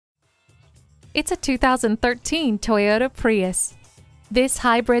It's a 2013 Toyota Prius. This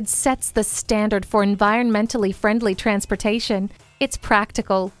hybrid sets the standard for environmentally friendly transportation. It's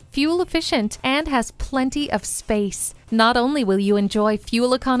practical, fuel efficient, and has plenty of space. Not only will you enjoy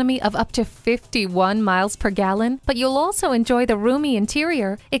fuel economy of up to 51 miles per gallon, but you'll also enjoy the roomy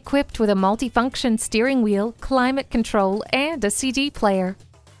interior, equipped with a multifunction steering wheel, climate control, and a CD player.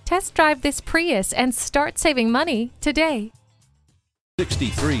 Test drive this Prius and start saving money today.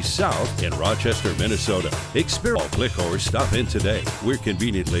 63 South in Rochester, Minnesota. Experience, click or stop in today. We're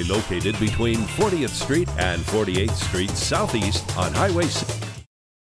conveniently located between 40th Street and 48th Street Southeast on Highway 6.